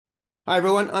Hi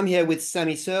everyone, I'm here with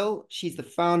Sammie Searle. She's the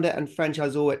founder and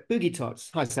franchisor at Boogie Tots.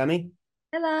 Hi Sammie,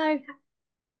 Hello.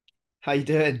 how you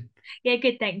doing? Yeah,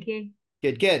 good, thank you.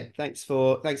 Good, good. Thanks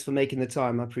for making the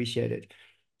time. I appreciate it.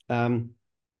 Um,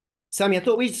 Sammie, I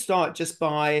thought we'd start just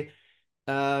by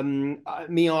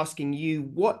me asking you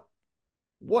what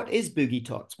is Boogie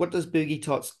Tots? What does Boogie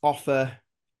Tots offer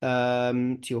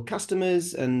to your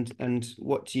customers, and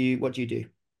what do you do?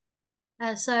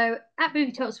 So at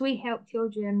Boogie Talks, we help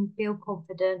children build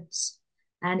confidence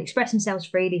and express themselves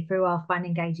freely through our fun,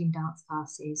 engaging dance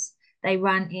classes. They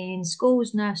run in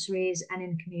schools, nurseries, and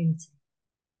in the community.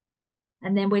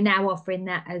 And then we're now offering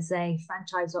that as a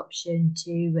franchise option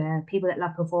to people that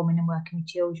love performing and working with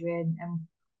children and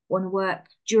want to work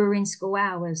during school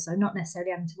hours. So not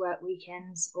necessarily having to work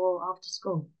weekends or after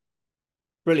school.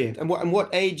 Brilliant. And what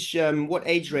age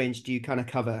range do you kind of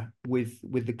cover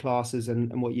with the classes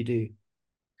and what you do?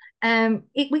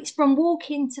 It's from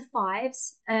walk-in to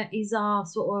fives is our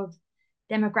sort of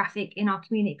demographic in our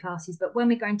community classes. But when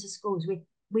we go into schools,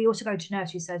 we also go to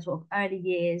nursery, so sort of early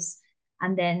years,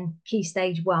 and then key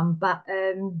stage one, but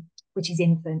which is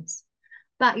infants.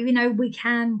 But we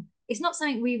can. It's not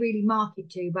something we really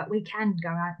market to, but we can go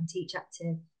out and teach up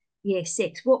to year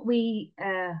six. What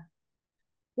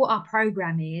our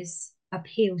program is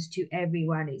appeals to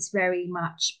everyone. It's very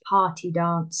much party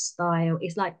dance style.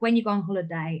 It's like when you go on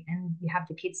holiday and you have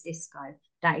the kids disco.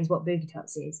 That is what Boogie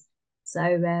Tots is.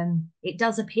 So it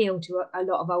does appeal to a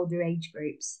lot of older age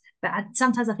groups. But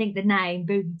sometimes I think the name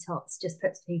Boogie Tots just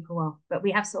puts people off. But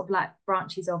we have sort of like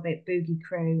branches of it: Boogie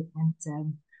Crew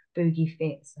and Boogie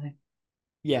Fit. So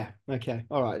Yeah. Okay.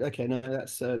 All right. Okay. No,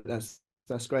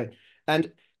 that's great.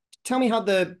 And tell me how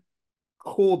the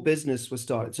core business was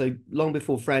started. So long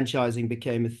before franchising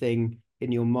became a thing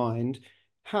in your mind,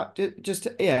 how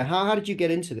did you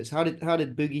get into this? How did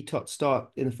Boogie Tot start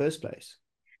in the first place?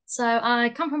 So I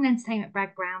come from an entertainment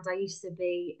background. I used to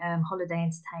be holiday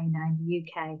entertainer in the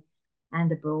UK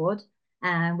and abroad,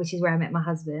 which is where I met my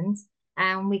husband.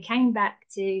 And we came back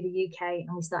to the UK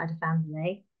and we started a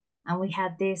family. And we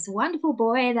had this wonderful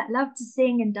boy that loved to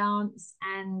sing and dance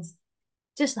and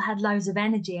just had loads of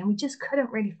energy. And we just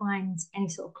couldn't really find any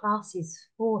sort of classes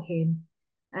for him.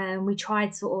 We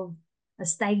tried sort of a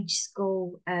stage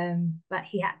school, but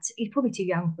he's probably too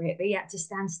young for it, but he had to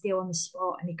stand still on the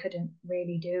spot and he couldn't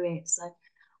really do it. So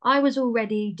I was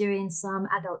already doing some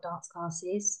adult dance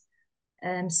classes.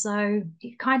 So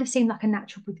it kind of seemed like a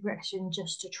natural progression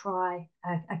just to try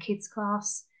a kids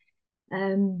class.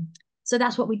 Um, so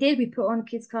that's what we did. We put on a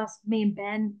kids class, me and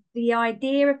Ben. The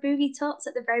idea of Boogie Tots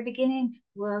at the very beginning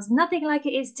was nothing like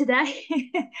it is today.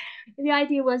 The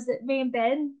idea was that me and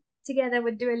Ben together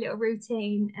would do a little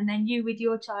routine, and then you with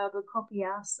your child would copy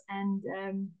us, and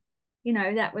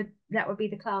that would be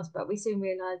the class. But we soon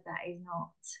realised that is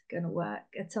not going to work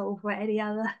at all for any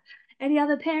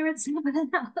other parents other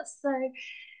than us.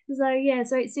 So yeah,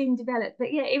 so it soon developed,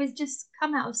 but yeah, it was just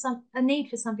come out of a need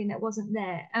for something that wasn't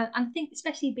there. I think,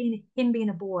 especially being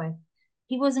a boy,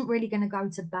 he wasn't really going to go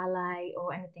to ballet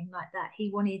or anything like that. He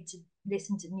wanted to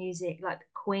listen to music like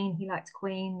Queen. He liked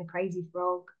Queen, the Crazy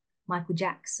Frog, Michael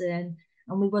Jackson,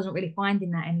 and we wasn't really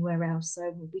finding that anywhere else.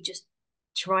 So we just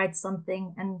tried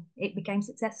something, and it became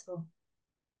successful.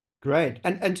 Great.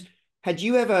 And had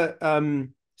you ever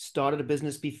started a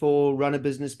business before, run a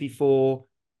business before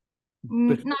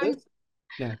No, this?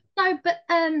 No. no, but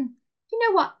you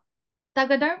know what?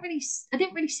 Doug, I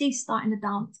didn't really see starting a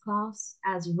dance class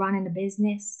as running a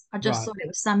business. I just Right. thought it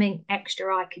was something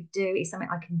extra I could do. It's something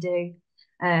I can do.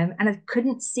 And I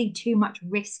couldn't see too much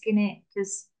risk in it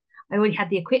because I already had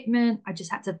the equipment. I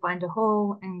just had to find a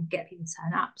hall and get people to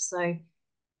turn up. So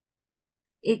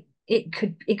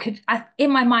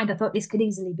in my mind, I thought this could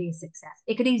easily be a success.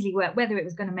 It could easily work. Whether it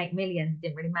was going to make millions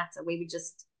didn't really matter. We were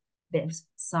just a bit of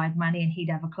side money and he'd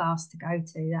have a class to go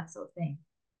to, that sort of thing.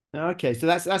 Okay, so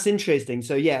that's interesting.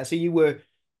 So yeah, so you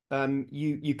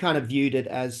kind of viewed it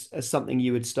as something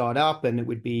you would start up and it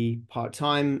would be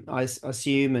part-time,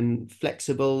 assume, and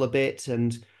flexible a bit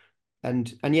and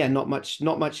yeah, not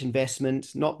much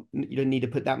investment, not you don't need to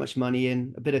put that much money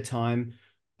in, a bit of time.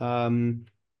 Um,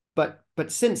 but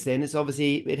since then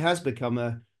it has become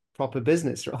a proper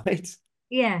business, right?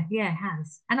 Yeah, yeah, it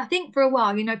has. And I think for a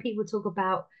while, people talk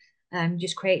about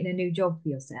just creating a new job for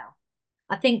yourself.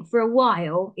 I think for a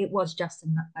while it was just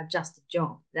a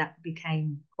job that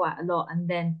became quite a lot, and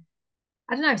then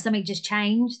I don't know, something just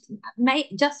changed.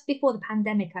 Just before the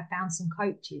pandemic, I found some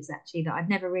coaches actually that I'd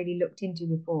never really looked into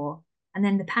before, and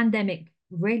then the pandemic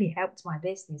really helped my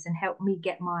business and helped me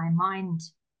get my mind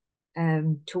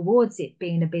towards it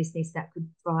being a business that could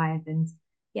thrive. And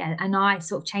yeah, and I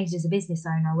sort of changed as a business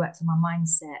owner. I worked on my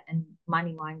mindset and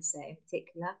money mindset in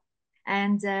particular.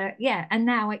 And yeah, and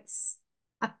now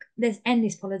there's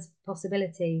endless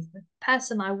possibilities. The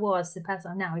person I was, the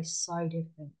person I'm now is so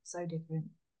different, so different.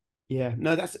 Yeah,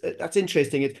 no, that's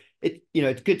interesting.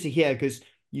 It's good to hear because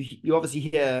you obviously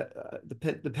hear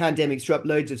the pandemic's dropped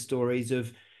loads of stories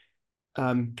of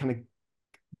kind of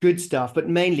good stuff, but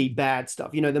mainly bad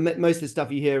stuff. Most of the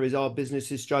stuff you hear is our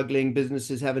business is struggling,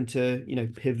 businesses having to,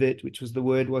 pivot, which was the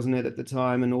word, wasn't it, at the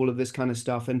time, and all of this kind of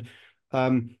stuff. And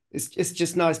it's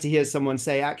just nice to hear someone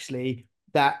say, actually,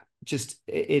 that just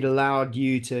it allowed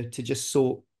you to just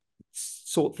sort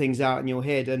things out in your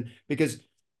head. And because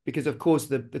of course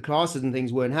the classes and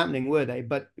things weren't happening, were they?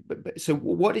 But so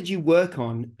what did you work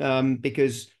on?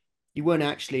 Because you weren't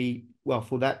actually, well,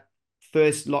 for that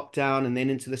first lockdown and then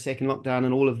into the second lockdown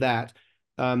and all of that,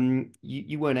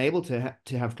 you weren't able to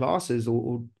have classes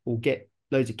or get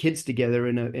loads of kids together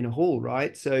in a hall,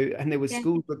 right? So, and there was Yeah.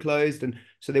 schools were closed, and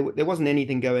so there wasn't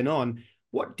anything going on.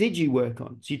 What did you work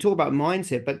on? So you talk about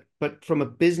mindset, but from a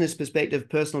business perspective,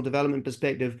 personal development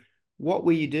perspective, what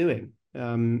were you doing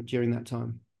during that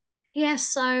time? Yeah,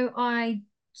 so I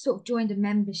sort of joined a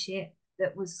membership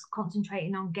that was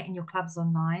concentrating on getting your clubs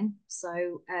online.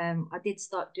 So I did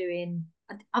start doing.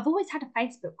 I've always had a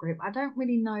Facebook group. I don't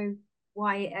really know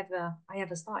why I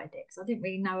ever started it because I didn't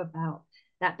really know about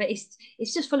that. But it's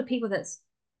just full of people that's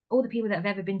all the people that have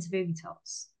ever been to Boogie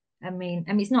Tots.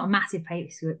 It's not a massive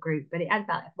Facebook group, but it had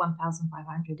about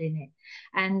 1,500 in it,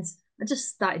 and I just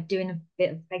started doing a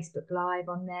bit of Facebook Live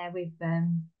on there with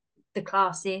the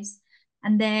classes.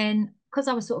 And then because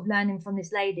I was sort of learning from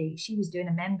this lady, she was doing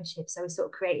a membership. So we sort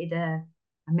of created a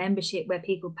membership where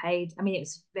people paid. I mean, it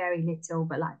was very little,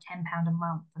 but like £10 a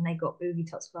month, and they got Boogie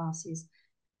Tots classes.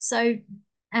 So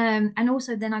and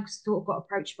also then I sort of got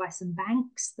approached by some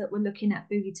banks that were looking at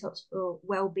Boogie Tots for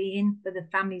well-being for the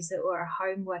families that were at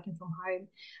home, working from home.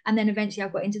 And then eventually I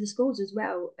got into the schools as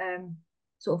well,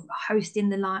 sort of hosting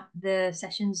the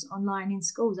sessions online in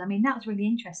schools. I mean, that was really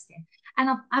interesting. And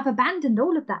I've abandoned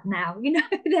all of that now.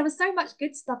 There was so much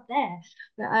good stuff there,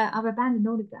 but I've abandoned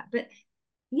all of that. But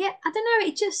yeah, I don't know.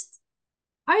 It just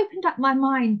opened up my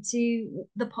mind to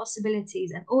the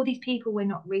possibilities and all these people we're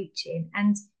not reaching,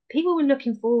 and people were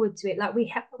looking forward to it. Like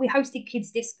we hosted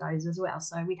kids discos as well,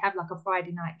 so we'd have like a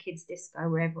Friday night kids disco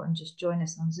where everyone just joined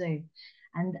us on Zoom,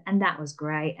 and that was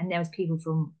great. And there was people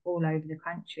from all over the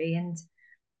country, and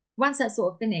once that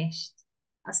sort of finished,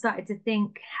 I started to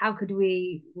think, how could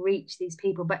we reach these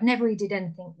people? But never really did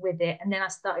anything with it. And then I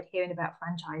started hearing about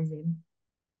franchising,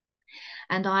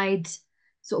 and I'd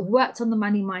sort of worked on the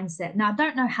money mindset. Now, I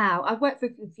don't know how. I worked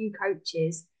with a few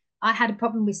coaches. I had a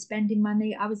problem with spending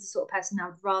money. I was the sort of person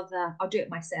I'll do it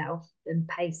myself than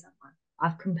pay someone.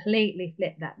 I've completely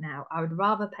flipped that now. I would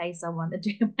rather pay someone than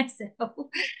do it myself.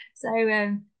 So,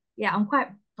 yeah, I'm quite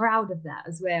proud of that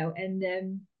as well.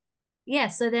 And yeah,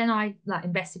 so then I like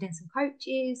invested in some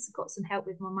coaches, got some help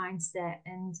with my mindset,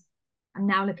 and I'm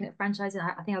now looking at franchising.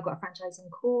 I think I got a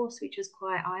franchising course, which was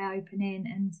quite eye-opening.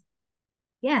 And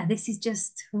yeah, this is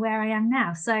just where I am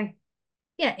now. So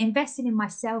yeah, investing in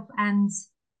myself and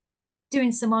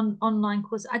doing some online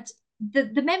course.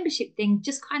 The membership thing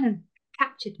just kind of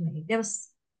captured me. There was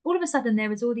all of a sudden there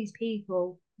was all these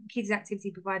people, kids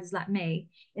activity providers like me,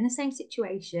 in the same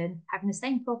situation, having the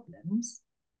same problems,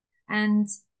 and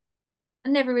I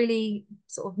never really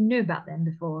sort of knew about them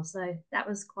before. So that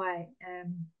was quite,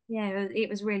 yeah, it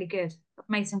was really good. I've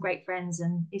made some great friends,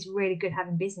 and it's really good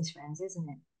having business friends, isn't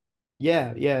it?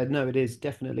 Yeah, yeah, no, it is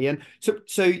definitely. And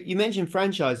so you mentioned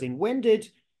franchising. When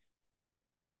did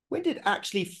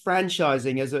actually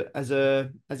franchising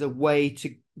as a way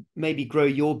to maybe grow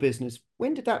your business,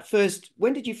 when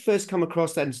did you first come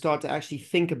across that and start to actually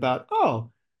think about,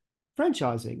 oh,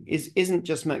 franchising isn't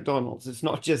just McDonald's, it's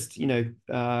not just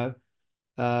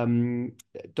um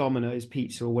Domino's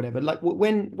pizza or whatever. Like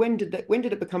when did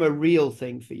it become a real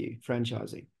thing for you,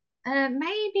 franchising?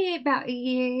 Maybe about a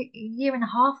year and a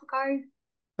half ago.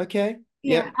 Okay.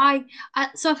 Yeah,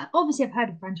 Yep. so obviously I've heard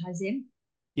of franchising,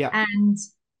 Yeah. and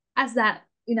as that,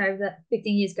 that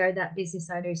 15 years ago, that business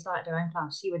owner who started her own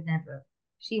class, she would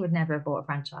never have bought a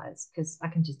franchise because I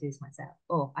can just do this myself,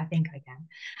 or I think I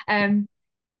can.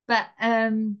 But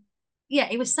yeah,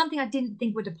 it was something I didn't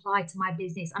think would apply to my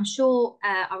business. I'm sure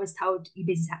I was told your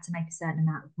business had to make a certain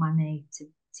amount of money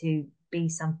to be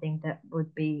something that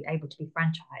would be able to be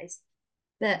franchised.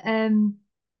 But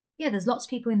yeah, there's lots of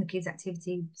people in the kids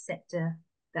activity sector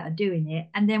that are doing it.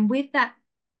 And then with that,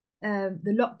 the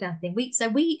lockdown thing,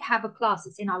 we have a class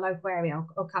that's in our local area,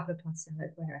 or a couple of classes in the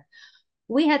local area.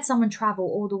 We had someone travel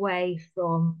all the way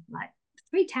from like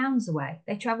three towns away.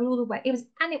 They traveled all the way.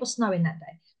 It was snowing that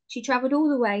day. She traveled all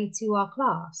the way to our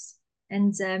class,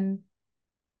 and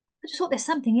I just thought there's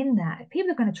something in that. If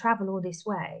people are going to travel all this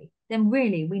way, then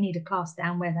really we need a class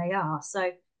down where they are.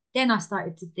 So then I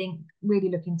started to think, really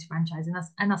look into franchising,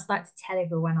 and I started to tell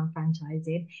everyone I'm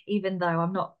franchising, even though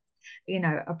I'm not,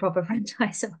 a proper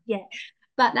franchisor yet.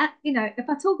 But that, if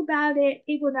I talk about it,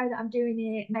 people know that I'm doing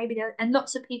it. Maybe and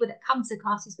lots of people that come to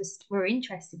classes were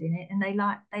interested in it, and they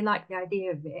like the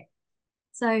idea of it.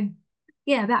 So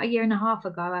yeah, about a year and a half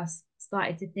ago, I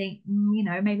started to think,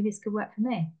 maybe this could work for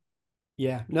me.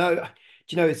 Yeah, no, do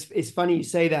you know, it's funny you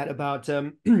say that about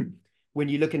when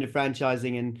you look into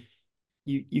franchising and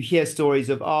you hear stories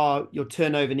of, your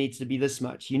turnover needs to be this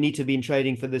much, you need to be in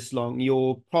trading for this long,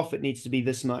 your profit needs to be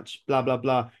this much, blah blah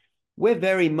blah. We're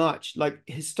very much like,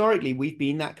 historically we've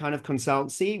been that kind of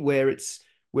consultancy where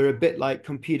we're a bit like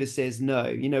computer says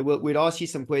no. We'd ask you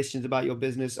some questions about your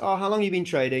business. Oh, how long have you been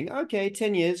trading? Okay,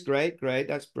 10 years. Great, great,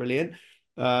 that's brilliant.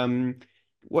 um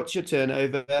what's your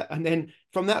turnover? And then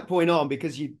from that point on,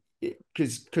 because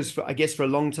I guess for a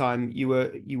long time you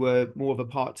were more of a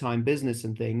part-time business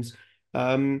and things.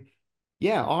 um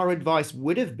yeah, our advice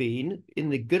would have been, in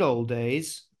the good old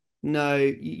days, no,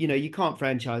 you can't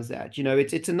franchise that.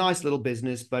 It's a nice little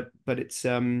business, but it's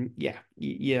yeah,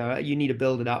 you need to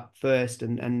build it up first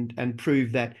and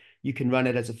prove that you can run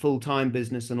it as a full-time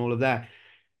business and all of that.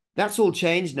 That's all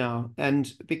changed now.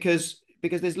 And because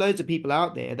there's loads of people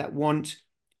out there that want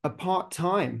a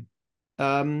part-time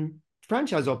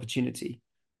franchise opportunity,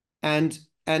 and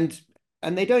and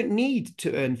and they don't need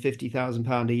to earn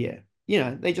 £50,000 a year.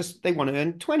 They want to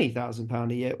earn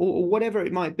 £20,000 a year, or whatever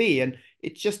it might be. And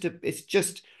it's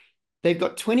just they've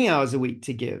got 20 hours a week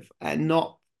to give, and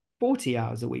not 40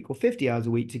 hours a week or 50 hours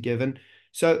a week to give. And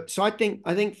so I think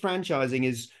franchising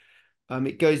is,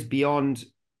 it goes beyond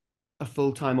a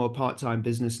full-time or part-time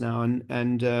business now.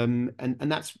 And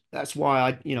that's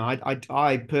why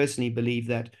I personally believe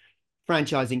that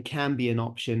franchising can be an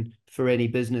option for any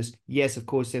business. Yes, of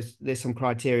course, there's some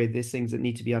criteria, there's things that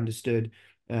need to be understood.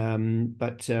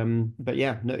 But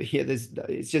yeah, no, yeah,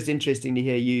 it's just interesting to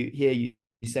hear you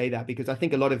say that, because I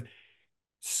think a lot of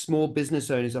small business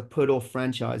owners are put off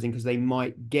franchising because they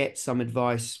might get some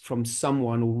advice from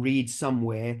someone or read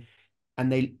somewhere,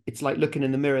 and it's like looking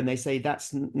in the mirror and they say,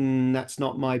 that's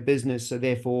not my business, so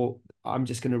therefore I'm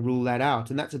just going to rule that out.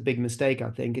 And that's a big mistake. I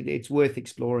think it's worth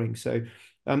exploring. So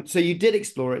you did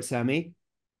explore it, Sammie.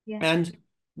 Yeah. And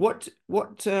what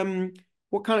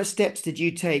kind of steps did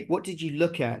you take? What did you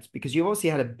look at? Because you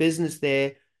obviously had a business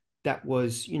there that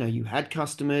was, you had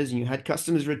customers, and you had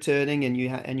customers returning, and you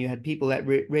had people that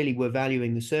really were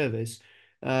valuing the service.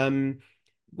 um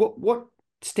what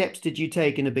steps did you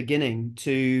take in the beginning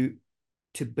to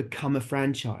become a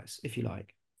franchise, if you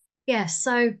like? Yeah.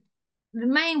 So the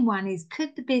main one is,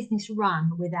 could the business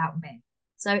run without me?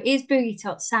 So is Boogie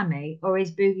Tots Sammie, or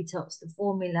is Boogie Tots the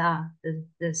formula,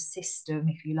 the system,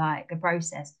 if you like, the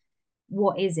process?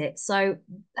 What is it? So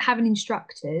having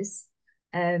instructors,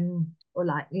 or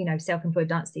like, self-employed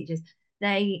dance teachers,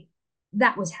 they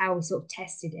that was how we sort of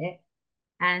tested it.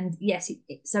 And yes,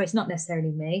 so it's not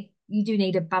necessarily me. You do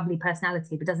need a bubbly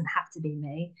personality, but it doesn't have to be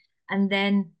me. And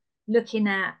then looking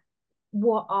at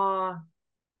what are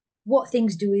what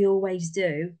things do we always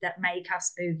do that make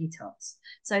us boogie tots?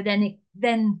 So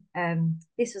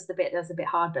this was the bit that was a bit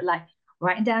hard, but like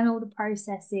writing down all the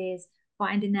processes,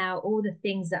 finding out all the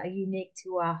things that are unique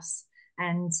to us,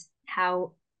 and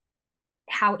how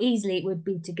easily it would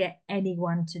be to get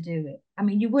anyone to do it. I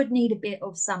mean, you would need a bit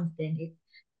of something.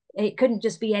 It couldn't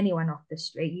just be anyone off the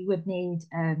street. You would need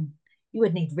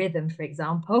rhythm, for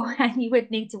example, and you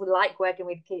would need to like working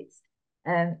with kids,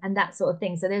 and that sort of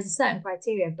thing. So there's a certain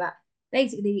criteria, but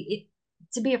basically,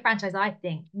 to be a franchise, I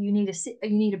think you need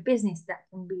a business that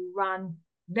can be run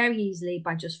very easily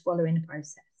by just following the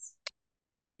process.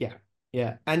 Yeah,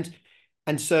 yeah. And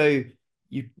so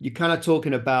you're kind of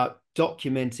talking about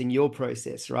documenting your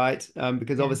process, right?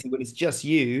 Because Yeah. obviously when it's just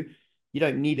you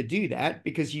don't need to do that,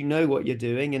 because you know what you're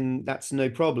doing, and that's no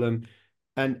problem.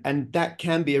 And that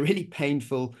can be a really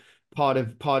painful part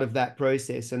of that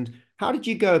process. And how did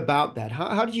you go about that?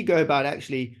 How did you go about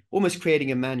actually almost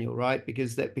creating a manual, right?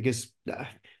 Because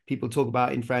people talk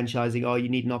about in franchising, oh, you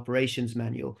need an operations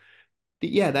manual.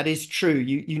 Yeah, that is true.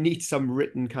 You need some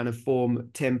written kind of form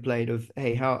template of,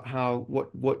 hey,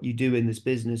 what you do in this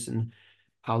business, and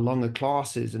how long a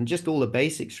class is, and just all the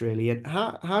basics really. And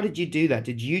how did you do that?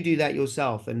 Did you do that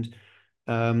yourself? And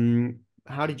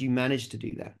how did you manage to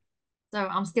do that? So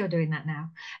I'm still doing that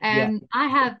now. Yeah. I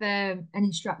have an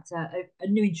instructor, a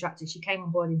new instructor. She came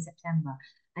on board in September,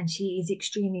 and she is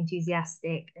extremely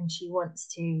enthusiastic and she wants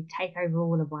to take over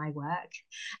all of my work.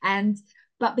 And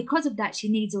but because of that, she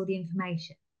needs all the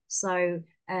information. So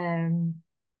um,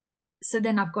 so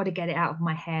then I've got to get it out of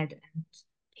my head and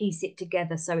piece it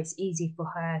together so it's easy for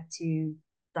her to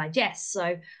digest. So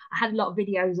I had a lot of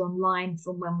videos online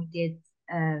from when we did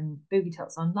Boogie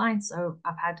Tots online. So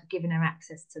I've had given her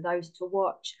access to those to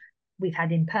watch. We've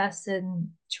had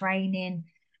in-person training.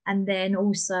 And then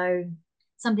also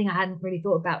something I hadn't really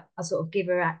thought about, I sort of give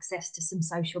her access to some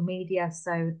social media.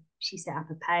 So she set up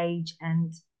a page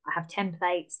and I have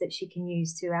templates that she can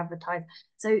use to advertise.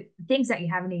 So things that you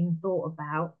haven't even thought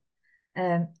about.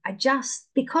 I just,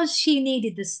 because she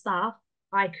needed the stuff,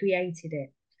 I created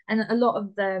it. And a lot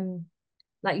of them,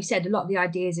 like you said, a lot of the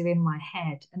ideas are in my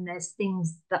head, and there's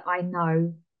things that I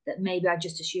know that maybe I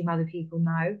just assume other people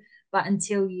know. But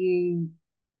until you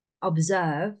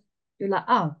observe, you're like,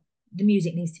 oh, the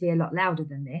music needs to be a lot louder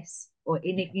than this, or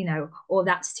in it, or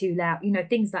that's too loud,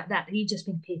 things like that. You just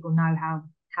think people know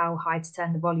how high to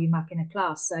turn the volume up in a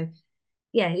class. So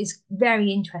yeah, it's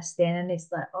very interesting, and it's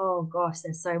like, oh gosh,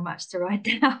 there's so much to write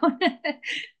down.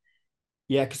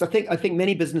 Yeah, because I think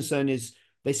many business owners,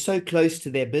 they're so close to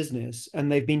their business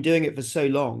and they've been doing it for so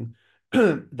long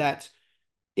that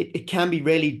it can be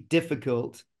really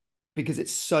difficult because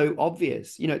it's so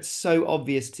obvious. It's so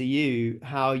obvious to you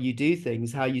how you do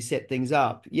things, how you set things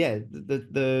up. Yeah,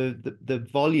 the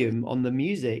volume on the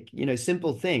music,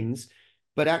 simple things,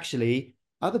 but actually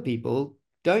other people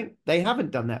don't, they haven't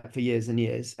done that for years and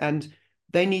years. And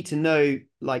they need to know,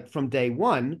 like from day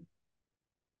one,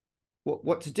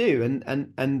 what to do.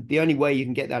 And the only way you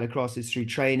can get that across is through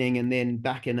training and then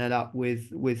backing it up with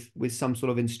some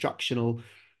sort of instructional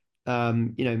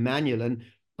manual. And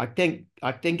I think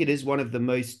it is one of the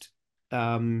most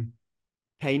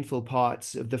painful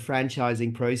parts of the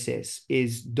franchising process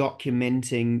is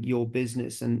documenting your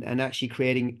business and actually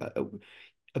creating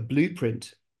a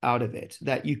blueprint out of it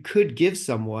that you could give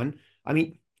someone. I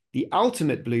mean, the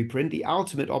ultimate blueprint, the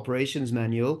ultimate operations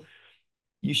manual,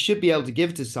 you should be able to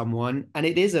give to someone, and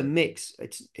it is a mix.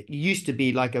 It used to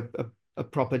be like a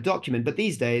proper document, but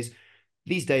these days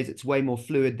it's way more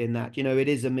fluid than that. It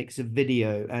is a mix of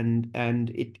video and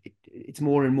it's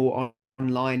more and more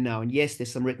online now. And yes,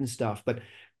 there's some written stuff, but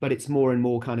it's more and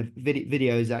more kind of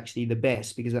video is actually the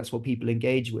best because that's what people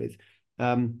engage with.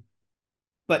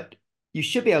 But you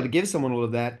should be able to give someone all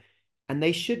of that, and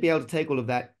they should be able to take all of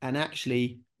that and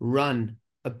actually run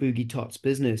a Boogie Tots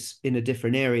business in a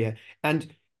different area. And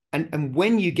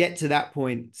when you get to that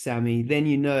point, Sammie, then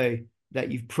you know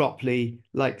that you've properly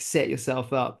like set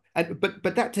yourself up. But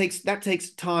that takes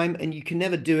time, and you can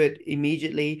never do it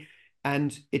immediately,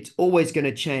 and it's always going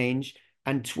to change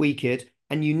and tweak it,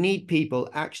 and you need people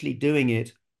actually doing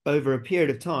it over a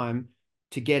period of time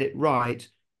to get it right,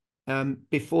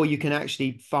 before you can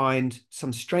actually find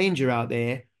some stranger out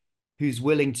there who's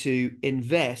willing to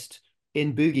invest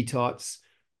in Boogie Tots,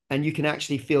 and you can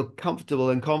actually feel comfortable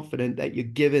and confident that you're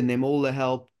giving them all the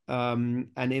help, and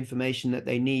information that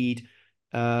they need,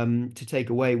 to take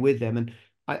away with them. And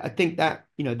I think that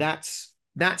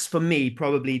that's for me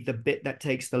probably the bit that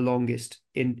takes the longest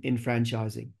in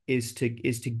franchising is to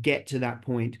get to that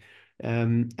point.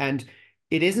 And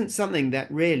it isn't something that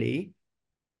really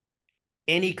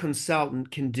any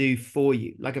consultant can do for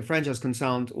you, like a franchise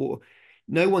consultant, or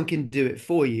no one can do it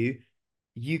for you.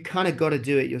 You kind of got to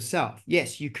do it yourself.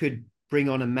 Yes, you could bring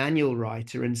on a manual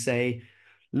writer and say,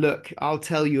 look, I'll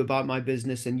tell you about my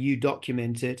business and you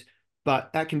document it,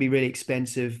 but that can be really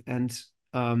expensive and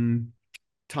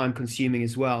time consuming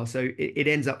as well. So it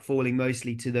ends up falling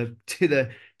mostly to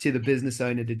the business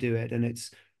owner to do it. And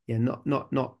it's, yeah,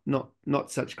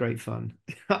 not such great fun.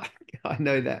 I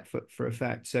know that for a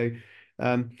fact. So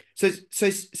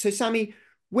Sammie,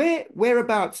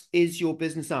 whereabouts is your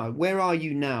business now? Where are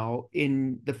you now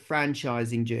in the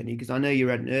franchising journey? Because I know you're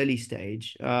at an early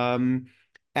stage. And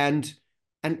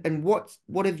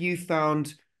what have you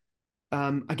found,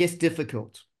 I guess,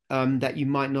 difficult, that you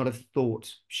might not have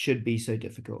thought should be so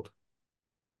difficult?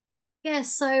 Yeah,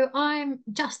 so I'm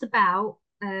just about,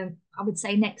 I would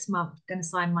say next month, going to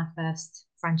sign my first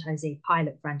franchisee,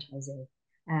 pilot franchisee,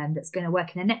 that's going to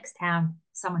work in the next town.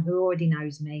 Someone who already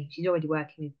knows me, she's already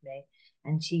working with me,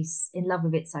 and she's in love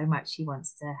with it so much she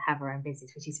wants to have her own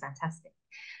business, which is fantastic.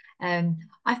 Um,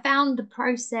 I found the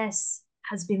process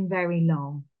has been very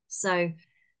long, so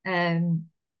um,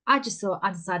 I just thought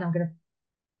I decided I'm going to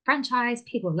franchise.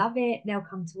 People love it. They'll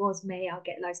come towards me. I'll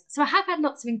get loads. So I have had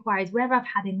lots of inquiries. Whether I've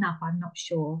had enough, I'm not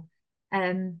sure.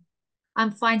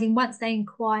 I'm finding once they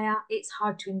inquire, it's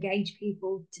hard to engage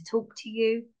people to talk to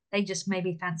you. They just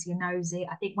maybe fancy a nosy.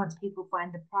 I think once people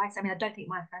find the price, I mean, I don't think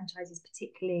my franchise is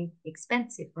particularly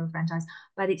expensive for a franchise,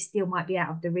 but it still might be out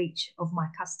of the reach of my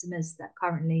customers that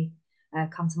currently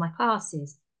come to my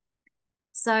classes.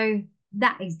 So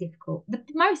that is difficult. The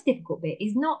most difficult bit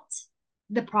is not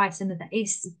the price and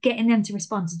it's getting them to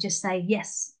respond to just say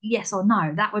yes, yes or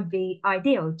no. That would be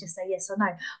ideal, just say yes or no.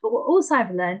 But what also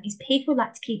I've learned is people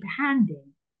like to keep a hand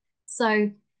in.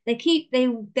 So they'll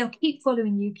keep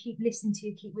following you, keep listening to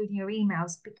you, keep reading your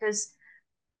emails because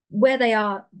where they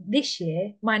are this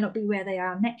year might not be where they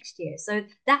are next year. So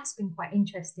that's been quite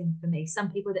interesting for me. Some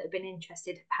people that have been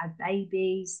interested have had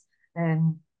babies,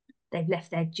 um, they've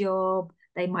left their job,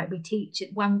 they might be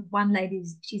teaching. One lady,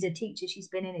 she's a teacher, she's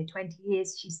been in it 20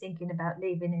 years, she's thinking about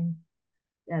leaving in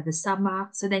the summer.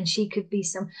 So then she could be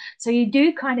some. So you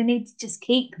do kind of need to just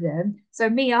keep them. So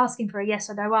me asking for a yes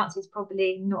or no answer is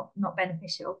probably not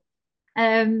beneficial.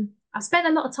 I spent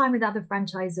a lot of time with other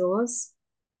franchisors,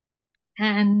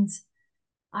 and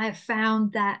I have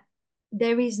found that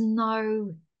there is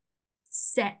no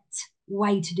set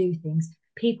way to do things.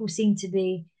 People seem to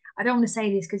be, I don't want to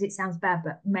say this because it sounds bad,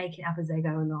 but make it up as they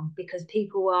go along because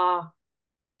people are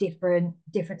different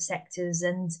sectors.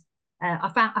 And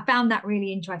I found that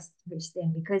really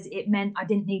interesting because it meant I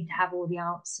didn't need to have all the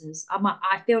answers.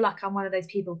 I feel like I'm one of those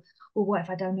people, well, what if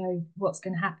I don't know what's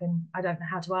going to happen? I don't know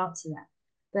how to answer that.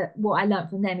 But what I learned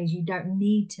from them is you don't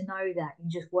need to know that. You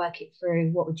just work it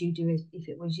through. What would you do if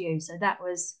it was you? So that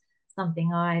was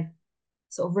something I've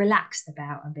sort of relaxed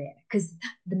about a bit because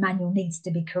the manual needs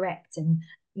to be correct and,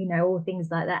 all things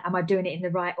like that. Am I doing it in the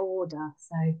right order?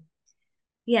 So,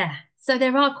 yeah. So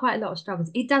there are quite a lot of struggles.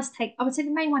 It does take, I would say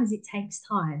the main one is it takes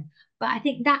time, but I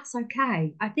think that's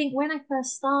okay. I think when I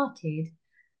first started,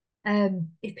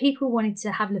 if people wanted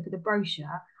to have a look at the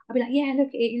brochure, I'd be like, yeah, look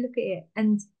at it, look at it.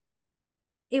 And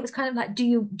it was kind of like, do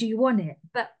you want it?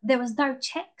 But there was no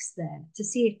checks there to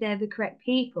see if they're the correct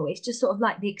people. It's just sort of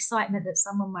like the excitement that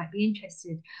someone might be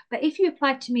interested. But if you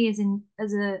applied to me as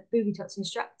a Boogie Tots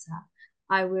instructor,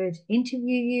 I would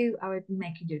interview you, I would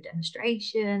make you do a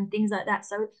demonstration, things like that.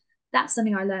 So that's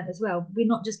something I learned as well. We're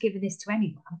not just giving this to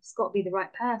anyone. It's got to be the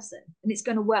right person. And it's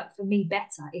going to work for me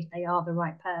better if they are the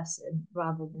right person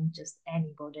rather than just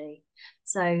anybody.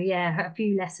 So yeah, a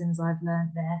few lessons I've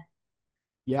learned there.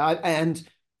 Yeah, and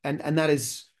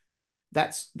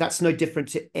that's no different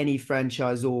to any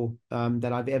franchisor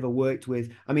that I've ever worked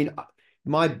with. I mean,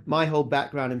 my whole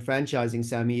background in franchising,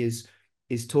 Sammie,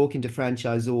 is talking to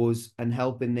franchisors and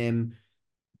helping them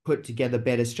put together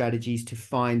better strategies to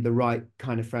find the right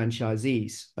kind of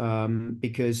franchisees,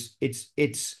 because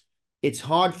it's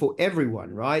hard for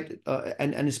everyone, right?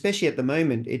 And especially at the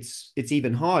moment, it's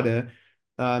even harder.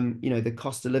 The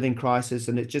cost of living crisis,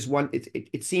 and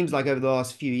it seems like over the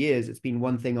last few years, it's been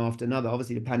one thing after another.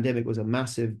 Obviously, the pandemic was a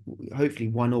massive, hopefully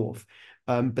one-off,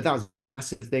 but that was a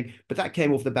massive thing. But that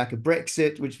came off the back of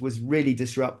Brexit, which was really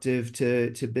disruptive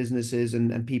to businesses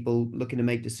and people looking to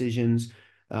make decisions.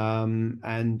 And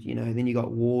then you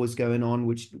got wars going on,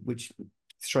 which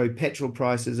throw petrol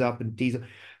prices up and diesel.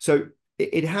 So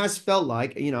it has felt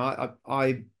like,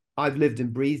 I've lived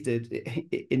and breathed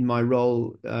it in my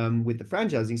role with the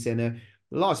franchising center.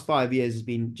 The last 5 years has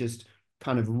been just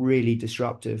kind of really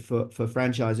disruptive for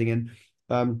franchising,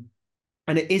 and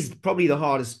it is probably the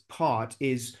hardest part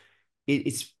is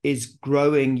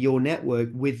growing your network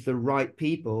with the right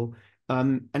people,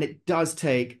 and it does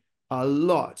take a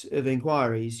lot of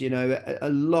inquiries, a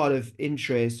lot of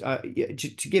interest.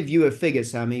 To give you a figure,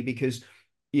 Sammie, because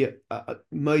yeah,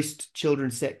 most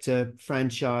children's sector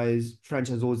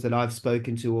franchisors that I've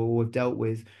spoken to or have dealt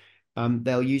with,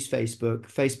 they'll use Facebook.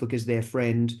 Facebook is their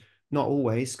friend, not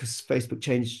always, because Facebook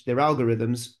changed their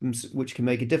algorithms, which can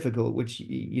make it difficult, which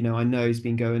I know has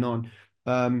been going on.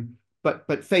 But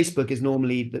Facebook is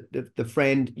normally the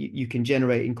friend. You can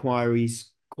generate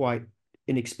inquiries quite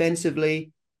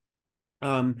inexpensively,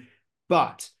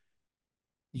 but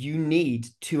you need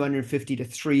 250 to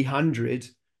 300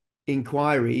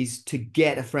 inquiries to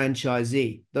get a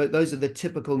franchisee. Those are the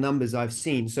typical numbers I've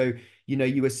seen. So,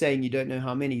 you were saying you don't know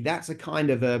how many. That's a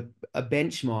kind of a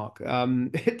benchmark, to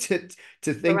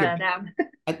I think of. write it down.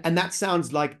 And that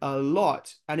sounds like a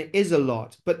lot, and it is a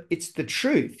lot, but it's the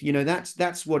truth.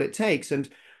 That's what it takes. And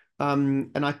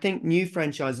I think new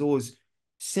franchisors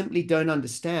simply don't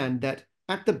understand that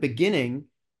at the beginning,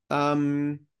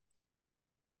 that's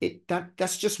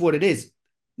just what it is.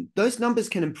 Those numbers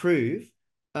can improve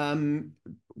um,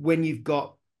 when you've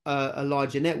got a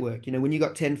larger network. When you've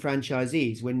got 10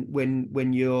 franchisees,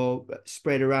 when you're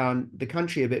spread around the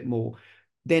country a bit more,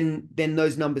 then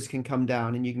those numbers can come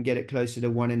down and you can get it closer to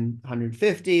 1 in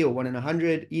 150 or 1 in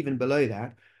 100, even below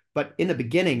that. but in the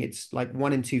beginning, it's like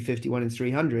 1 in 250, 1 in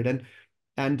 300.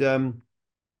 And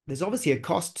there's obviously a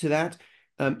cost to that.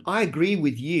 I agree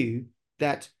with you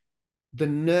that the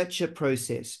nurture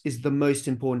process is the most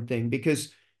important thing,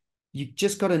 because you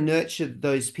just got to nurture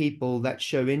those people that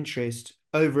show interest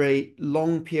over a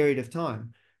long period of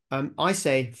time. I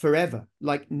say forever,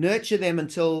 like nurture them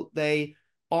until they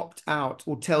opt out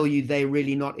or tell you they're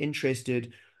really not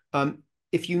interested.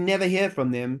 If you never hear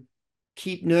from them,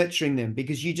 keep nurturing them,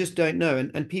 because you just don't know.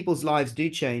 And people's lives do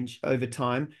change over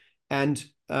time. And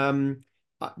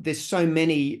there's so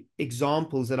many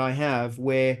examples that I have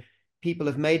where people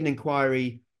have made an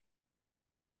inquiry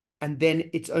and then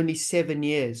it's only 7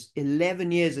 years.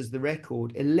 11 years is the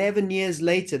record. 11 years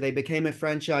later, they became a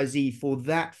franchisee for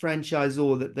that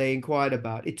franchisor that they inquired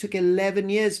about. It took 11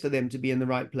 years for them to be in the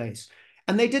right place.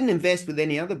 And they didn't invest with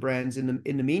any other brands in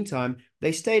the meantime.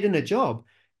 They stayed in a job.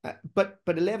 But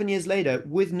 11 years later,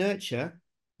 with nurture,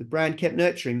 the brand kept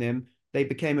nurturing them. They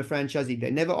became a franchisee.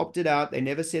 They never opted out. They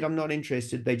never said, I'm not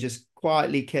interested. They just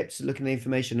quietly kept looking at the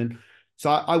information. And so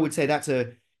I would say that's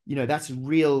a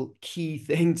real key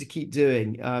thing to keep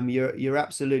doing. You're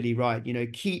absolutely right.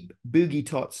 Keep boogie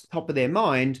tots top of their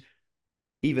mind,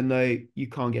 even though you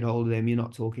can't get hold of them, you're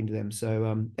not talking to them.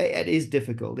 So it is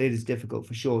difficult. It is difficult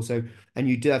for sure. So, and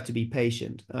you do have to be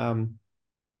patient.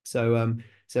 So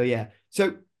so yeah.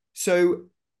 So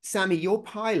Sammie, your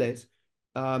pilot,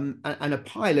 and a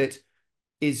pilot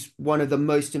is one of the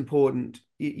most important,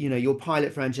 your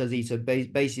pilot franchisee. So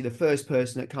basically the first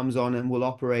person that comes on and will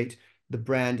operate the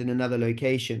brand in another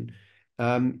location.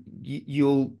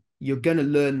 You're going to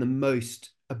learn the most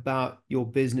about your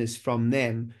business from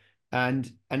them.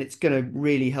 And it's going to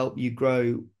really help you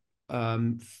grow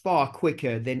far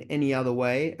quicker than any other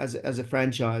way as a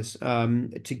franchise,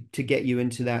 to get you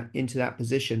into that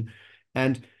position.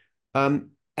 And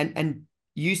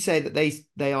you say that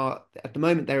they are, at the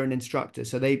moment, they're an instructor,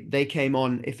 so they came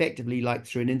on effectively like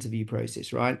through an interview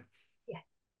process, right? Yeah.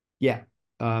 Yeah.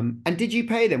 And did you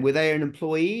pay them? Were they an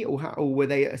employee, or were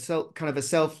they kind of a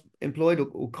self-employed,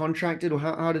 or contracted, or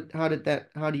how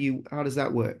does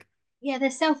that work? Yeah,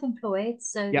 they're self-employed,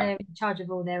 so Yeah. they're in charge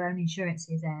of all their own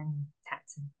insurances and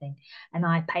tax and thing. And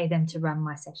I pay them to run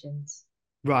my sessions.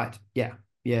 Right. Yeah.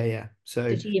 Yeah. Yeah. So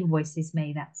So she invoices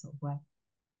me that sort of way.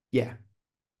 yeah.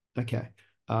 Okay.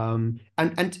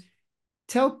 And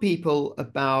tell people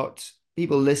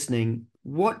listening,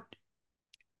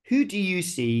 who do you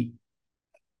see?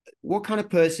 What kind of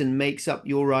person makes up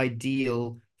your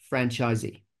ideal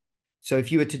franchisee? So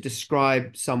if you were to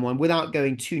describe someone without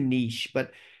going too niche,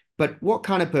 but what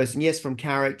kind of person? Yes, from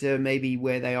character, maybe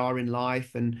where they are in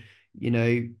life, you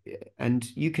know, and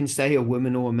you can say a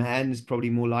woman or a man is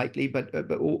probably more likely, but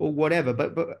or whatever.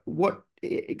 But what?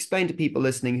 Explain to people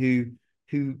listening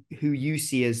who you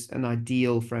see as an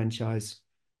ideal franchisee.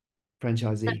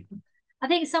 I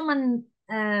think someone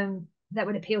that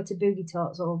would appeal to boogie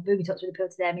tots, or boogie tots would appeal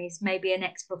to them, is maybe an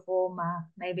ex-performer.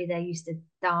 Maybe they're used to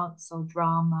dance or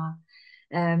drama.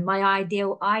 My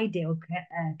ideal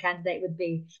candidate would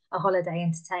be a holiday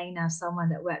entertainer, someone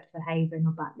that worked for Haven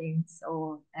or Butlins,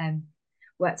 or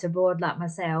worked abroad like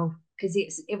myself, because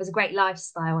it was a great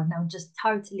lifestyle and they'll just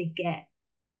totally get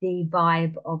the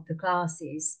vibe of the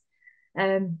classes.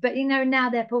 But now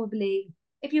they're probably,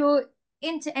 if you're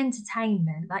into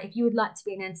entertainment, like if you would like to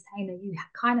be an entertainer, you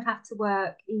kind of have to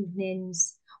work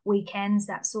evenings, weekends,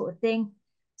 that sort of thing.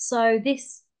 So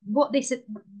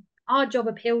our job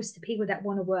appeals to people that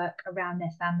want to work around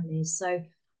their families. So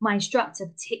my instructor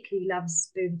particularly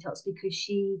loves Boogie Tots because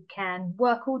she can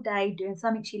work all day doing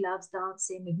something she loves,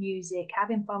 dancing with music,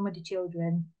 having fun with the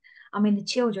children. I mean, the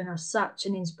children are such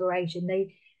an inspiration.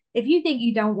 If you think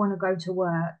you don't want to go to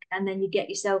work and then you get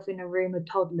yourself in a room of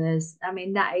toddlers, I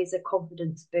mean, that is a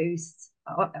confidence boost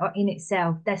in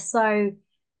itself. They're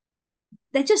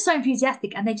just so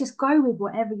enthusiastic, and they just go with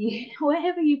whatever you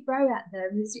whatever you throw at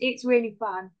them. It's really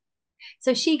fun.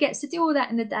 So she gets to do all that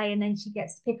in the day, and then she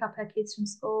gets to pick up her kids from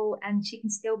school, and she can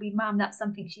still be mum. That's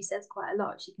something she says quite a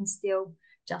lot. She can still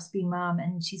just be mum,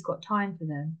 and she's got time for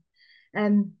them.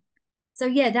 Um, so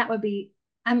yeah, that would be.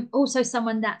 Also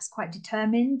someone that's quite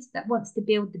determined, that wants to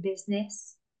build the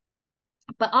business.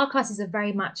 But our classes are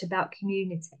very much about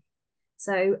community.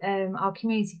 So our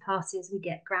community classes, we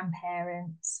get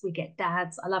grandparents, we get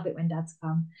dads. I love it when dads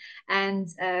come, and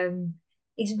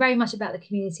it's very much about the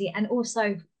community. And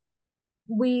also,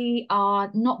 we are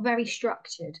not very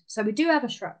structured. So we do have a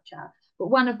structure, but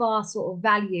one of our sort of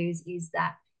values is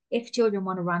that if children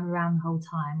want to run around the whole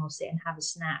time, or sit and have a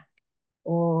snack,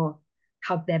 or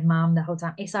hug their mum the whole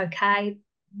time, it's okay.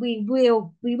 We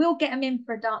will get them in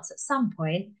for a dance at some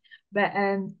point, But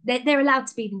they're allowed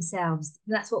to be themselves.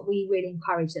 That's what we really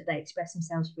encourage, that they express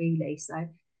themselves freely. So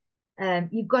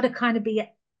you've got to kind of be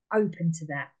open to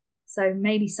that. So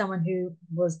maybe someone who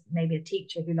was maybe a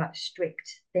teacher who likes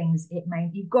strict things, it may,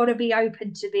 you've got to be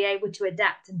open to be able to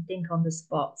adapt and think on the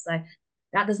spot. So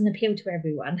that doesn't appeal to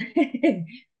everyone.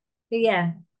 But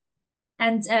yeah,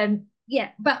 and yeah,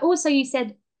 but also you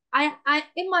said, I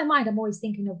in my mind I'm always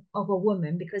thinking of a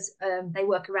woman, because they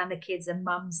work around the kids and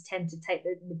mums tend to take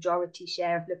the majority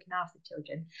share of looking after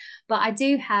children. But I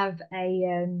do have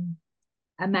a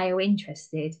male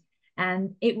interested,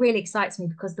 and it really excites me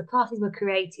because the classes were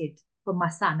created for my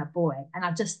son, a boy, and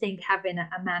I just think having a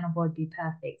man on board would be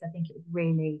perfect. I think it would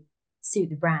really suit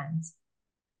the brands.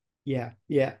 Yeah,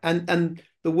 yeah, and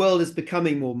the world is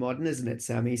becoming more modern, isn't it,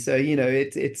 Sammie? So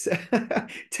it's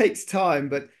takes time,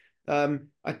 but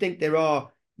I think there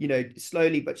are,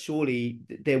 slowly but surely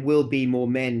there will be more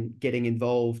men getting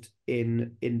involved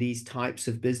in these types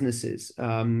of businesses,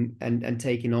 and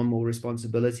taking on more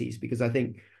responsibilities, because I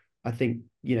think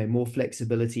more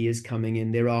flexibility is coming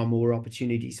in. There are more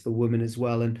opportunities for women as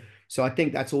well, and so I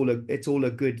think it's all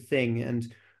a good thing,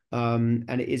 and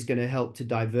it is going to help to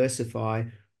diversify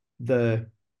the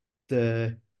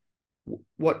the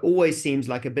what always seems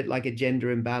like a bit like a gender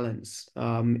imbalance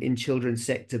in children's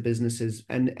sector businesses,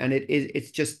 and it's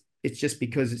just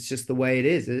because it's just the way it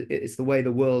is. It's the way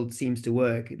the world seems to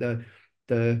work.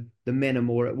 The men are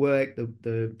more at work.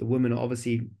 The women are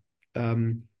obviously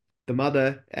the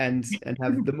mother, and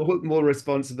have the more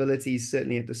responsibilities,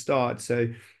 certainly at the start. So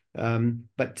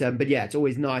but yeah, it's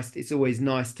always nice. It's always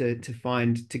nice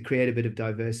to create a bit of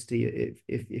diversity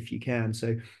if you can.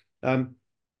 Um,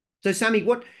 so Sammie,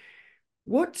 what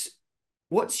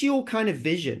what's your kind of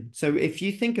vision? So if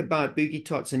you think about Boogie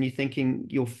Tots and you're thinking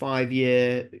your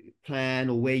 5-year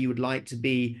plan or where you would like to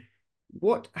be,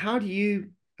 where do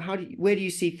you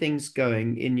see things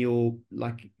going in your,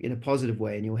 like, in a positive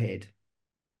way in your head?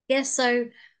 Yes, so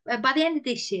by the end of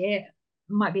this year,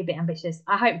 might be a bit ambitious.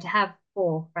 I hope to have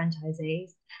 4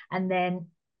 franchisees, and then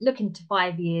looking to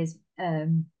 5 years.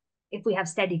 If we have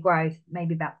steady growth,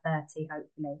 maybe about 30,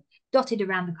 hopefully, dotted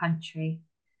around the country.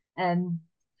 Um,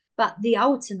 but the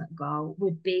ultimate goal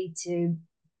would be to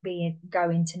go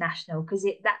international, because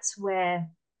that's where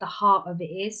the heart of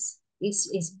it is.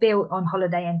 It's built on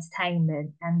holiday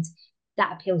entertainment, and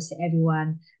that appeals to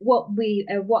everyone. What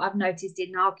I've noticed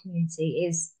in our community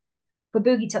is, for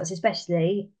boogie tots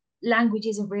especially, language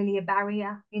isn't really a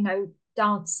barrier.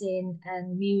 Dancing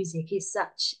and music is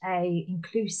such a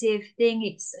inclusive thing.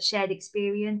 It's a shared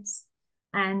experience,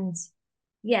 and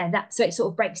yeah, that so it sort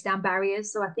of breaks down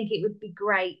barriers. So I think it would be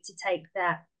great to take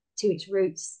that to its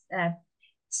roots,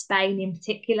 Spain in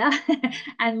particular,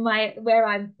 and my where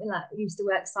I'm like used to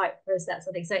work, Cyprus, that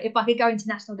sort of thing. So if I could go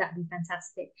international, that'd be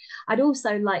fantastic. I'd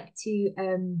also like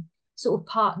to sort of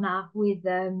partner with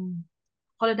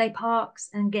holiday parks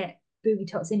and get boogie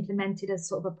tots implemented as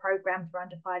sort of a program for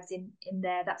under fives in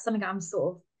there. That's something I'm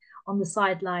sort of on the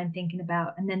sideline thinking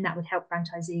about, and then that would help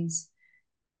franchisees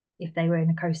if they were in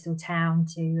a coastal town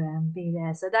to be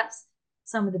there. So that's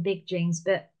some of the big dreams.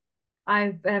 But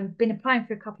I've been applying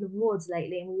for a couple of awards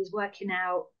lately, and we was working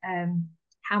out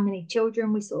how many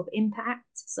children we sort of impact.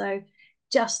 So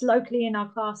just locally in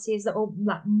our classes, or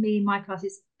like me in my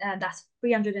classes, that's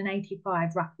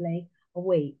 385 roughly a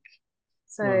week.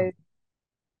 So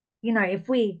Wow. if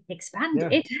we expand Yeah.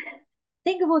 it,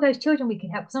 think of all those children we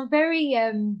can help. Because I'm very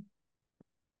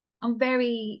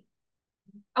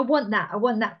I want that. I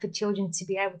want that for children to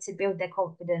be able to build their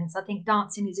confidence. I think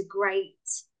dancing is a great,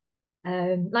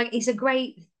 like it's a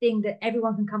great thing that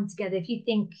everyone can come together. If you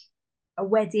think a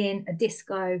wedding, a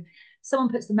disco,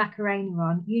 someone puts the Macarena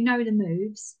on, you know the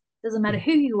moves. Doesn't matter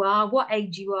who you are, what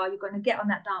age you are, you're going to get on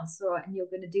that dance floor and you're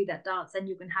going to do that dance, and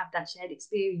you're going to have that shared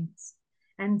experience.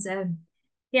 And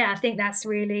yeah, I think that's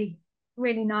really,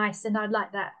 really nice. And I'd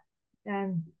like that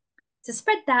um, to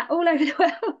spread that all over the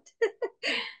world.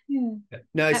 Yeah.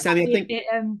 No, That might Sammie, I be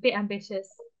a think bit ambitious.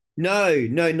 no,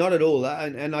 no, not at all.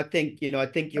 And I think, I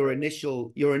think your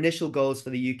initial goals for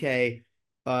the UK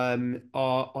are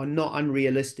not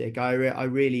unrealistic.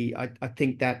 I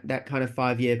think that kind of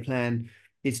 5-year plan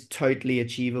is totally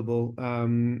achievable.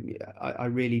 I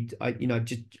really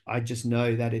I just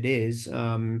know that it is.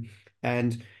 And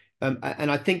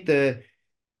I think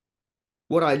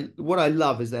what I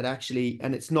love is that actually,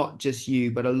 and it's not just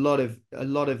you, but a lot of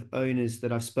owners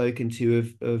that I've spoken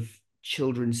to of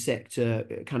children's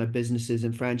sector kind of businesses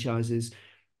and franchises,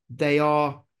 they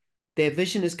are their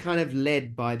vision is kind of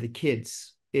led by the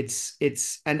kids. And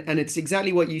it's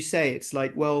exactly what you say. It's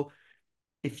like, well,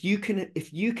 if you can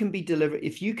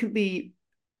be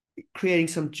creating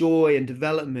some joy and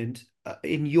development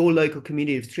in your local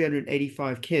community of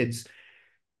 385 kids,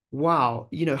 wow,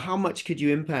 how much could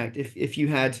you impact if you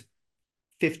had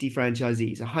 50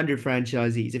 franchisees, 100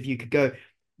 franchisees, if you could go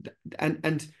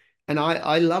and and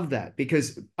I love that,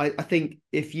 because I think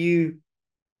if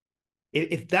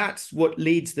that's what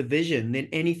leads the vision, then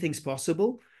anything's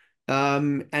possible.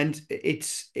 And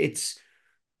it's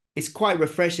quite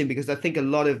refreshing, because I think a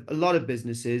lot of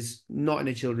businesses not in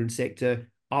the children's sector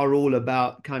are all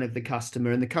about kind of the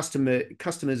customer, and the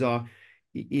customers are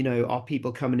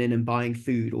people coming in and buying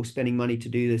food or spending money to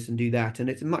do this and do that, and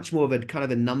it's much more of a kind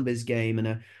of a numbers game.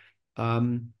 And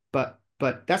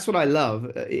but that's what I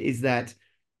love, is that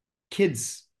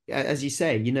kids, as you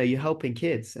say, you're helping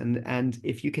kids, and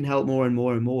if you can help more and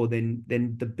more and more, then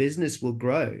the business will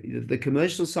grow. The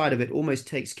commercial side of it almost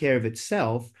takes care of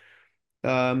itself,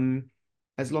 um,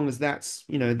 as long as that's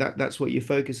what you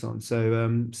focus on.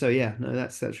 So yeah, no,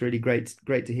 that's really great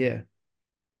to hear.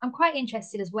 I'm quite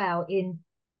interested as well in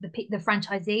the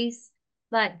franchisees,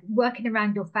 like working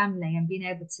around your family and being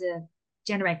able to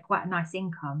generate quite a nice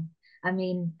income. I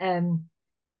mean,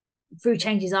 through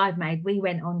changes I've made, we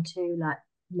went on to like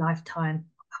lifetime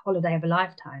holiday of a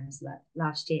lifetimes like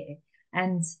last year,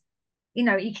 and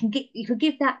you could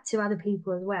give that to other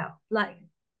people as well. Like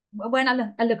when I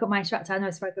look at my instructor, I know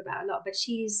I spoke about it a lot, but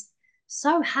she's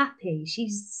so happy.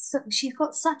 She's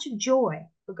got such a joy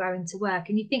for going to work,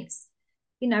 and you think,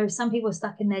 some people are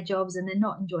stuck in their jobs and they're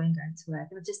not enjoying going to work.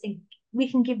 And I just think we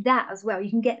can give that as well. You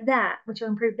can get that, which will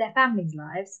improve their families'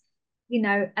 lives,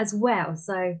 as well.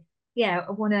 So yeah,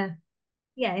 I want to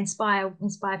inspire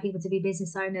people to be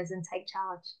business owners and take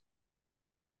charge.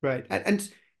 Right.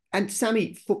 And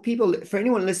Sammie, for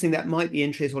anyone listening that might be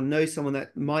interested, or know someone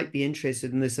that might be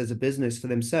interested in this as a business for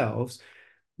themselves,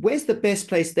 where's the best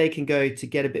place they can go to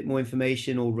get a bit more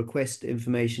information or request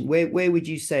information? Where would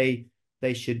you say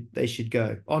they should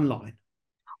go online?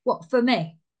 What for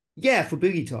me? Yeah, for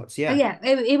Boogie Tots. Oh Yeah. yeah,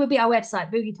 it would be our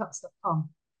website, boogietots.com.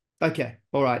 Okay.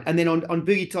 All right. And then on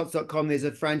boogietots.com, there's a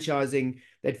franchising.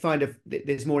 They'd find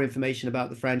there's more information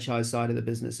about the franchise side of the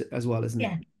business as well, isn't Yeah.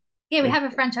 there? Yeah, we Okay.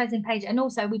 have a franchising page, and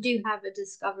also we do have a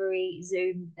discovery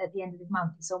Zoom at the end of the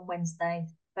month. It's on Wednesday,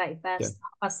 Yeah.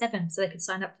 31st, 7, so they could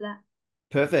sign up for that.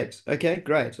 Perfect. Okay,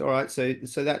 great. All right. So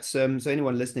that's so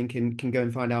anyone listening can go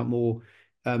and find out more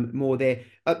there.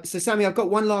 So Sammie, I've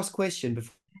got one last question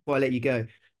before I let you go.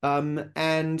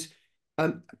 And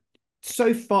um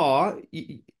so far,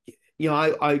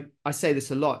 I say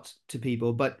this a lot to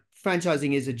people, but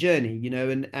franchising is a journey,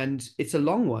 and it's a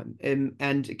long one,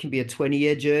 and it can be a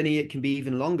 20-year journey, it can be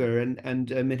even longer,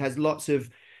 and it has lots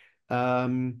of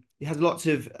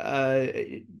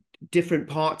different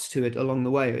parts to it along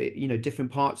the way,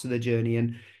 different parts of the journey,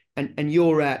 and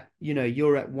you're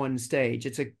at one stage.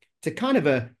 It's a kind of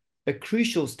a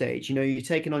crucial stage. You're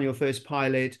taking on your first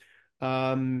pilot,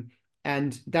 and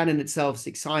that in itself is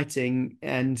exciting,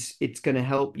 and it's going to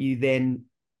help you then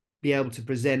be able to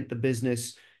present the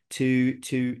business to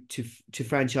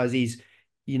franchisees,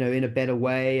 in a better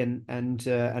way, and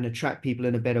attract people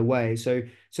in a better way. So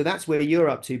that's where you're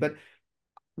up to. But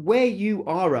where you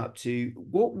are up to,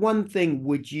 what one thing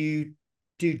would you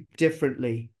do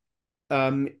differently,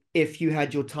 if you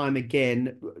had your time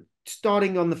again,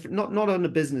 starting on the not on the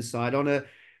business side, on a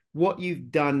what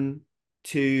you've done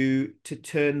to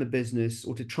turn the business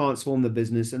or to transform the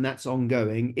business, and that's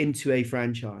ongoing, into a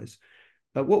franchise?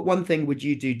 What one thing would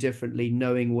you do differently,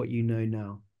 knowing what you know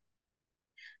now?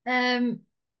 Um,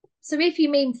 so if you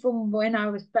mean from when I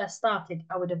was first started,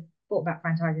 I would have thought about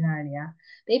franchising earlier.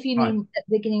 But if you Right. mean at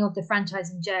the beginning of the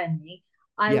franchising journey,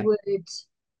 I Yeah. would.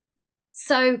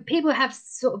 So people have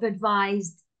sort of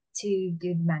advised to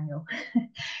do the manual,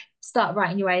 start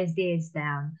writing your ideas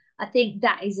down. I think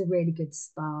that is a really good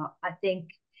start. I think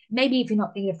maybe if you're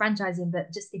not thinking of franchising,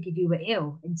 but just think if you were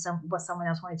ill in what someone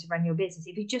else wanted to run your business,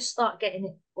 if you just start getting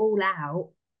it all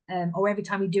out, or every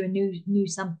time you do a new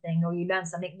something or you learn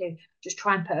something new, just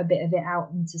try and put a bit of it out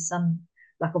into some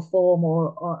like a form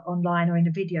or online or in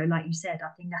a video, like you said. I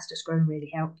think that's just going to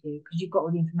really help you because you've got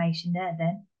all the information there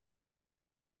then.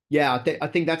 Yeah, I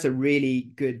think that's a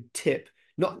really good tip.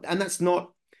 Not, and that's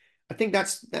not. I think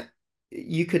that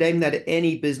you could aim that at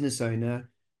any business owner,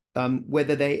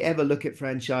 whether they ever look at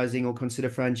franchising or consider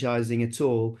franchising at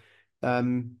all.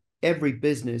 Every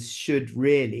business should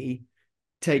really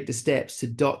take the steps to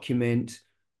document,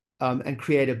 and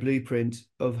create a blueprint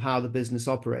of how the business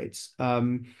operates,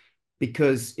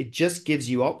 because it just gives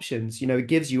you options. It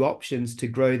gives you options to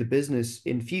grow the business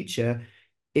in future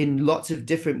in lots of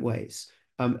different ways.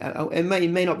 It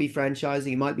may not be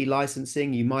franchising, it might be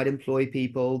licensing, you might employ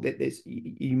people,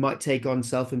 you might take on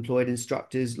self-employed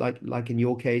instructors, like in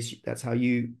your case, that's how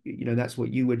that's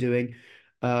what you were doing.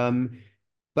 Um,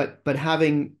 but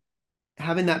having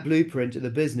that blueprint of the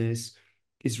business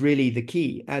is really the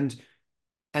key. And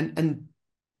and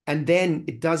and then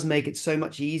it does make it so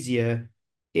much easier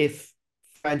if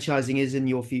franchising is in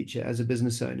your future as a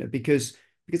business owner, because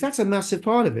that's a massive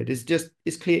part of it, is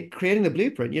creating the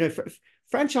blueprint.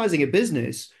 Franchising a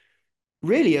business,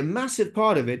 really a massive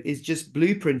part of it is just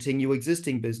blueprinting your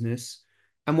existing business.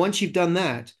 And once you've done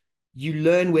that, you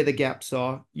learn where the gaps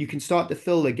are. You can start to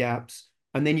fill the gaps,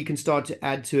 and then you can start to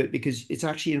add to it because it's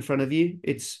actually in front of you.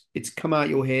 It's come out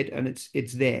your head and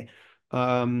it's there.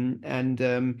 And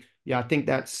Yeah, I think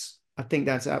that's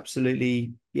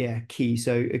absolutely, yeah, key.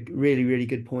 So a really, really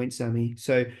good point, Sammie.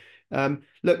 So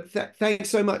look, thanks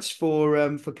so much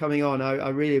for coming on. I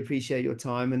really appreciate your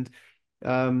time, and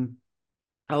um,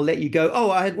 I'll let you go. Oh,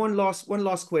 I had one last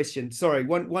question. Sorry,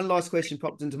 one last question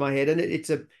popped into my head, and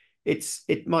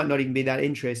it might not even be that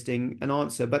interesting an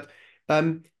answer, but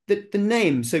the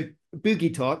name, so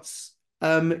Boogie Tots,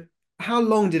 how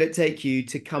long did it take you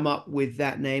to come up with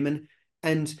that name,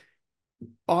 and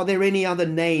are there any other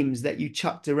names that you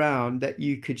chucked around that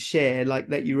you could share, like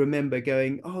that you remember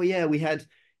going, oh yeah, we had,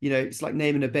 it's like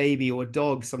naming a baby or a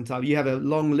dog. Sometimes you have a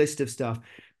long list of stuff,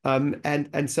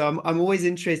 and so I'm always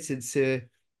interested to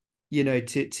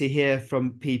hear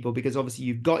from people, because obviously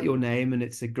you've got your name and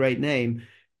it's a great name.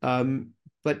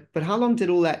 But how long did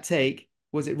all that take?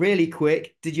 Was it really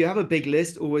quick? Did you have a big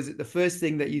list, or was it the first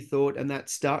thing that you thought and that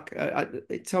stuck?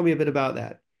 Tell me a bit about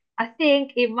that. I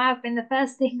think it might have been the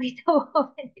first thing we thought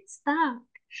of and it stuck.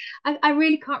 I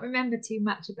really can't remember too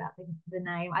much about the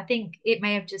name. I think it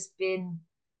may have just been,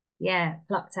 yeah,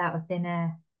 plucked out of thin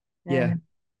air. Yeah. Um,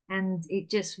 and it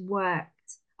just worked.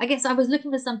 I guess I was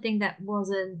looking for something that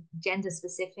wasn't gender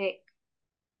specific.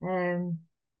 Um,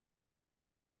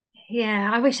 yeah,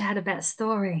 I wish I had a better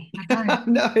story. I don't.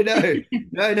 No,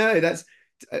 no, no.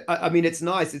 I mean, it's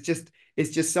nice. It's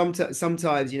just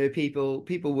sometimes,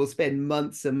 people will spend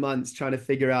months and months trying to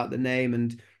figure out the name,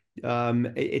 and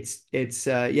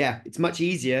yeah, it's much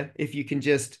easier if you can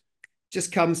just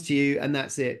comes to you and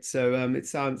that's it. So it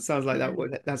sounds like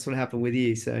Yeah. that's what happened with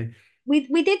you. So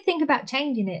We did think about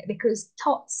changing it because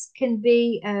tots can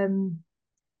be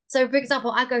so for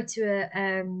example, I go to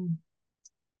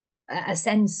a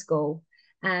SEND school.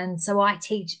 And so I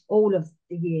teach all of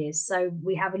the years. So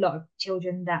we have a lot of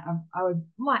children that are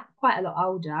quite a lot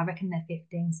older. I reckon they're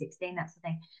 15, 16, that's the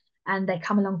thing. And they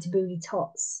come along to Boogie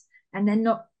Tots. And they're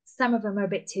not, some of them are a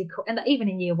bit too cool. And even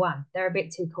in year one, they're a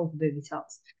bit too cool for Boogie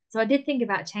Tots. So I did think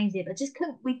about changing it, but just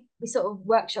couldn't. We sort of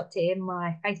workshopped it in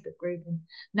my Facebook group, and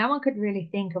no one could really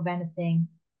think of anything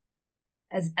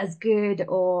as good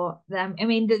or them. I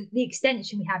mean, the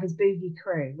extension we have is Boogie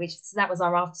Crew, which so that was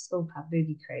our after school club,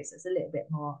 Boogie Crew. So it's a little bit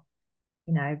more,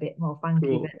 a bit more funky. But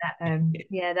cool. that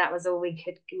yeah, that was all we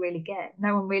could really get.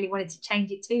 No one really wanted to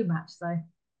change it too much. So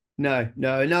No,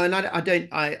 no, no, and I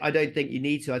don't think you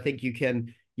need to. I think you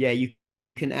can, yeah, you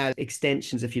can add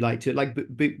extensions if you like to it. Like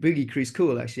Boogie Cruise,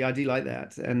 cool. Actually, I do like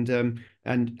that. And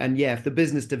yeah, if the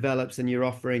business develops and you're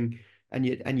offering and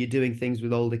you're doing things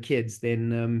with older kids,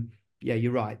 then yeah,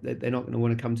 you're right. They're not going to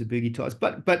want to come to Boogie Tots.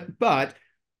 But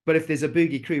if there's a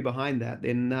Boogie Crew behind that,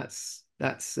 then that's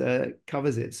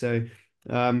covers it. So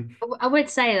I would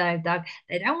say though, Doug,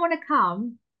 they don't want to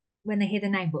come when they hear the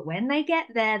name, but when they get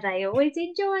there, they always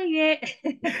enjoy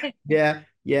it. yeah,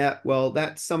 yeah. Well,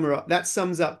 that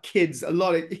sums up kids a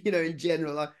lot of, in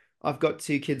general. I've got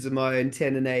two kids of my own,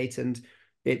 10 and 8, and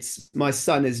it's my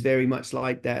son is very much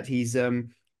like that. He's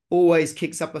always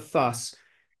kicks up a fuss,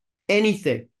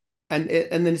 anything. And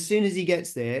then as soon as he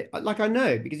gets there, like I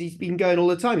know because he's been going all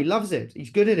the time. He loves it. He's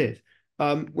good at it.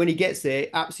 When he gets there,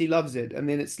 absolutely loves it. And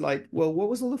then it's like, well, what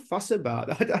was all the fuss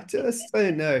about? I just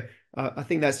don't know. I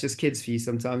think that's just kids for you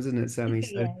sometimes, isn't it, Sammie?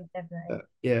 So Yeah, definitely.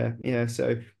 yeah, yeah.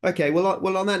 So okay,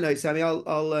 well, on that note, Sammie,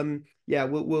 I'll yeah,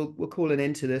 we'll call an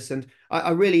end to this, and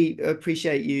I really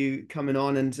appreciate you coming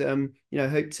on, and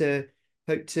hope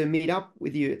to meet up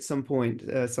with you at some point,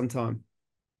 sometime.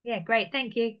 Yeah, great.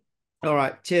 Thank you. All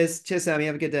right, cheers, Sammie.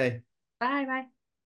 Have a good day. Bye bye.